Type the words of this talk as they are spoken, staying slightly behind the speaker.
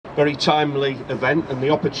very timely event and the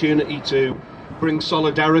opportunity to bring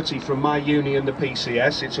solidarity from my union, the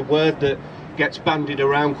PCS. It's a word that gets bandied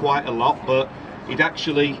around quite a lot, but it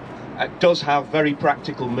actually does have very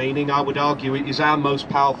practical meaning. I would argue it is our most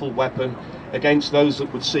powerful weapon against those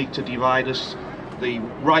that would seek to divide us. The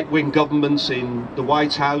right-wing governments in the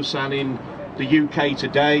White House and in the UK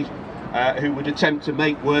today who would attempt to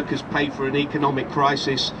make workers pay for an economic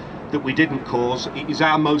crisis that we didn't cause. It is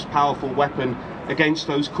our most powerful weapon against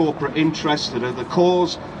those corporate interests that are the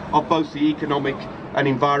cause of both the economic and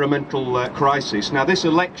environmental crisis. Now, this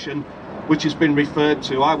election, which has been referred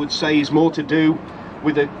to, I would say is more to do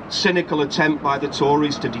with a cynical attempt by the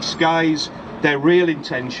Tories to disguise their real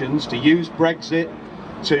intentions, to use Brexit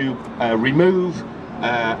to remove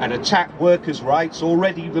and attack workers' rights,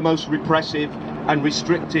 already the most repressive and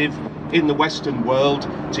restrictive in the Western world,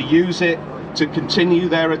 to use it to continue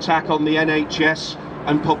their attack on the NHS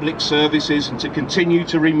and public services, and to continue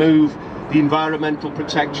to remove the environmental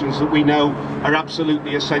protections that we know are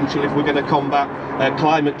absolutely essential if we're going to combat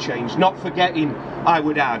climate change. Not forgetting, I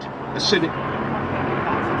would add,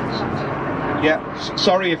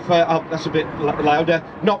 sorry if that's a bit louder.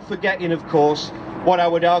 Not forgetting, of course, what I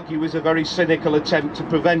would argue is a very cynical attempt to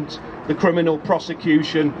prevent the criminal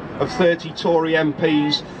prosecution of 30 Tory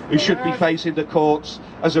MPs who should be facing the courts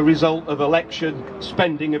as a result of election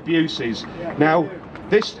spending abuses. Now,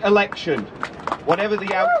 this election, whatever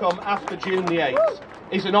the outcome after June the 8th,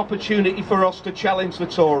 is an opportunity for us to challenge the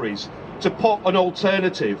Tories, to put an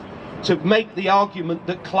alternative, to make the argument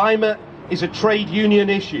that climate is a trade union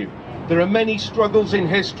issue. There are many struggles in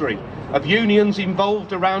history of unions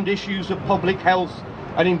involved around issues of public health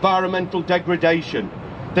and environmental degradation,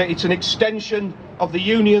 that it's an extension of the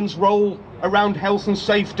union's role around health and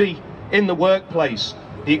safety in the workplace.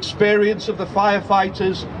 The experience of the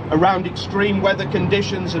firefighters around extreme weather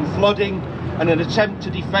conditions and flooding and an attempt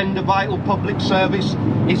to defend a vital public service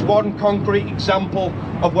is one concrete example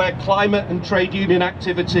of where climate and trade union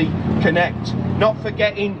activity connect. Not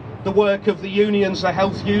forgetting the work of the unions, the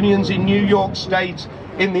health unions in New York State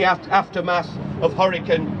in the aftermath of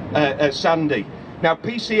Hurricane Sandy. Now,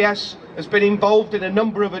 PCS has been involved in a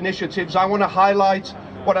number of initiatives. I want to highlight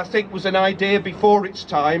what I think was an idea before its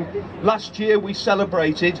time. Last year we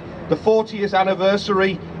celebrated the 40th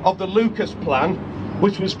anniversary of the Lucas Plan,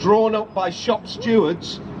 which was drawn up by shop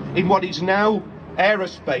stewards in what is now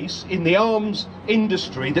aerospace in the arms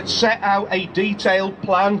industry, that set out a detailed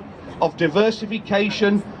plan of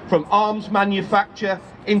diversification from arms manufacture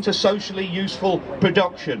into socially useful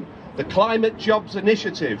production. The Climate Jobs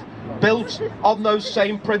Initiative built on those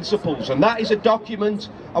same principles, and that is a document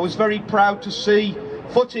I was very proud to see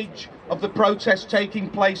footage of the protests taking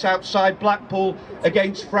place outside Blackpool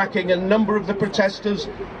against fracking, and a number of the protesters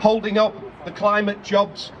holding up the Climate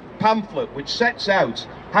Jobs pamphlet, which sets out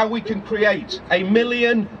how we can create 1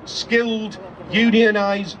 million skilled,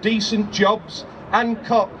 unionised, decent jobs and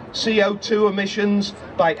cut CO2 emissions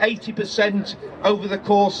by 80% over the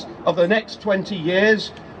course of the next 20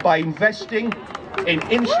 years by investing in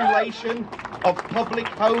insulation of public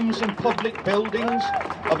homes and public buildings,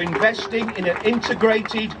 of investing in an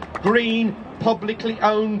integrated, green, publicly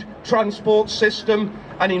owned transport system,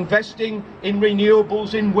 and investing in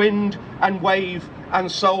renewables in wind and wave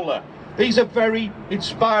and solar. These are very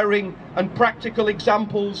inspiring and practical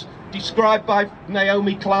examples described by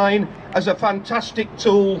Naomi Klein as a fantastic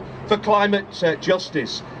tool for climate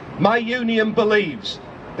justice. My union believes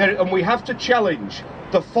that, and we have to challenge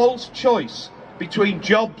the false choice between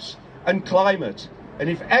jobs and climate. And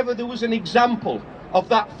if ever there was an example of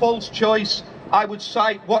that false choice, I would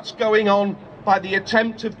cite what's going on by the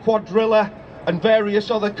attempt of Quadrilla and various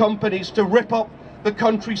other companies to rip up the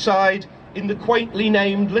countryside in the quaintly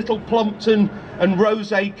named Little Plumpton and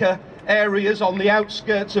Roseacre areas on the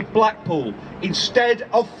outskirts of Blackpool. Instead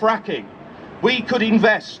of fracking, we could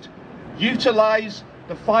invest, utilise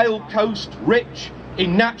the Fylde coast rich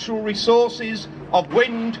in natural resources of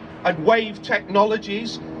wind and wave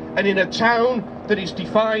technologies, and in a town that is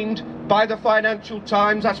defined by the Financial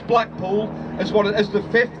Times, that's Blackpool, as the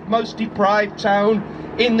 5th most deprived town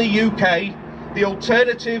in the UK, the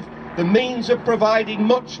alternative, the means of providing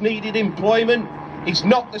much needed employment, is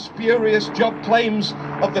not the spurious job claims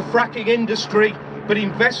of the fracking industry, but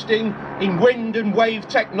investing in wind and wave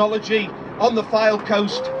technology on the Fylde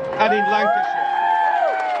coast and in Lancashire.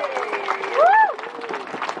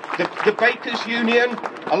 The Bakers Union,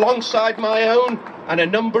 alongside my own and a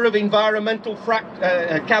number of environmental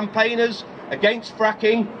campaigners against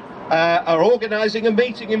fracking, are organising a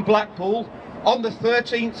meeting in Blackpool on the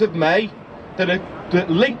 13th of May that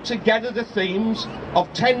link together the themes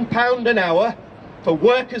of £10 an hour for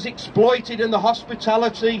workers exploited in the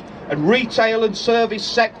hospitality and retail and service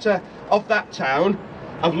sector of that town,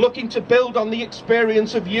 of looking to build on the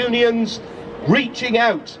experience of unions reaching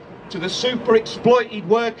out to the super exploited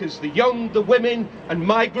workers, the young, the women and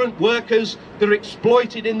migrant workers that are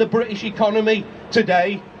exploited in the British economy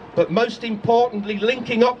today, but most importantly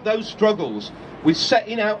linking up those struggles with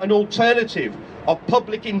setting out an alternative of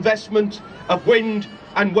public investment of wind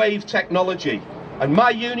and wave technology. And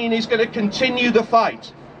my union is going to continue the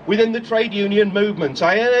fight within the trade union movement.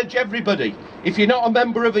 I urge everybody, if you're not a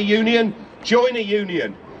member of a union, join a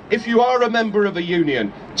union. If you are a member of a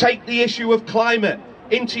union, take the issue of climate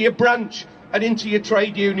into your branch and into your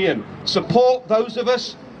trade union. Support those of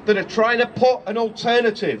us that are trying to put an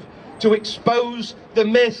alternative to expose the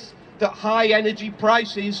myth that high energy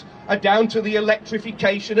prices are down to the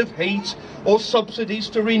electrification of heat or subsidies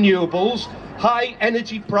to renewables. High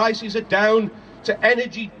energy prices are down to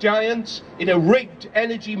energy giants in a rigged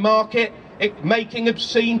energy market making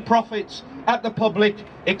obscene profits at the public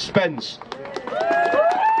expense.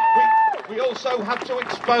 We also have to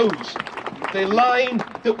expose the line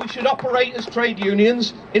that we should operate as trade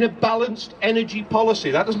unions in a balanced energy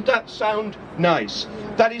policy. Doesn't that sound nice?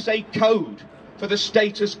 That is a code for the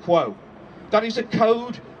status quo. That is a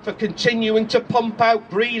code for continuing to pump out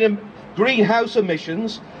greenhouse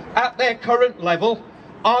emissions at their current level,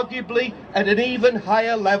 arguably at an even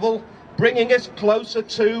higher level, bringing us closer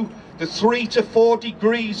to the 3 to 4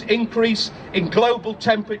 degrees increase in global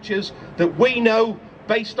temperatures that we know,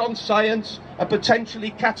 based on science, are potentially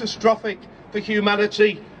catastrophic for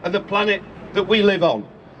humanity and the planet that we live on.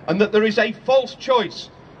 And that there is a false choice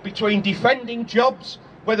between defending jobs,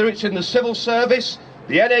 whether it's in the civil service,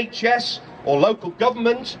 the NHS or local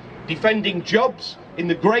government, defending jobs in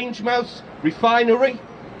the Grangemouth refinery,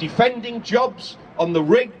 defending jobs on the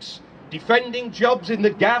rigs, defending jobs in the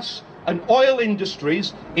gas and oil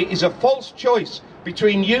industries. It is a false choice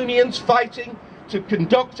between unions fighting to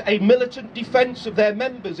conduct a militant defence of their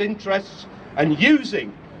members' interests and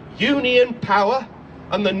using union power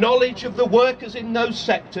and the knowledge of the workers in those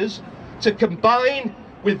sectors to combine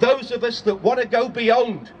with those of us that want to go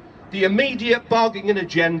beyond the immediate bargaining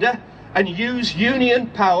agenda and use union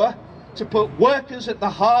power to put workers at the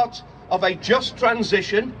heart of a just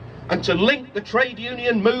transition and to link the trade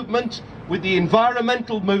union movement with the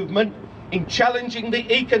environmental movement in challenging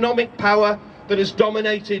the economic power that has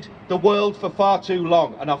dominated the world for far too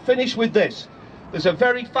long. And I'll finish with this. There's a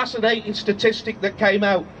very fascinating statistic that came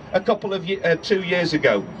out a couple of 2 years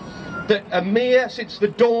ago, that since the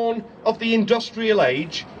dawn of the industrial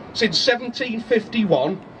age, since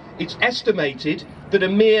 1751, it's estimated that a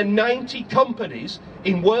mere 90 companies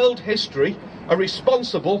in world history are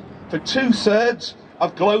responsible for 2/3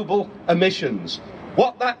 of global emissions.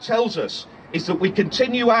 What that tells us is that we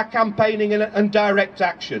continue our campaigning and direct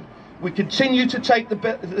action. We continue to take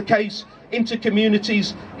the case into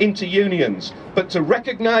communities, into unions, but to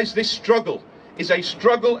recognise this struggle is a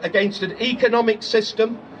struggle against an economic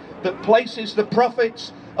system that places the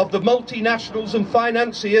profits of the multinationals and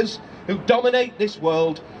financiers who dominate this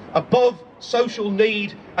world above social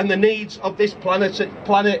need and the needs of this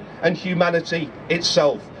planet and humanity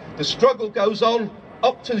itself. The struggle goes on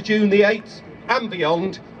up to June the 8th and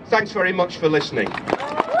beyond. Thanks very much for listening.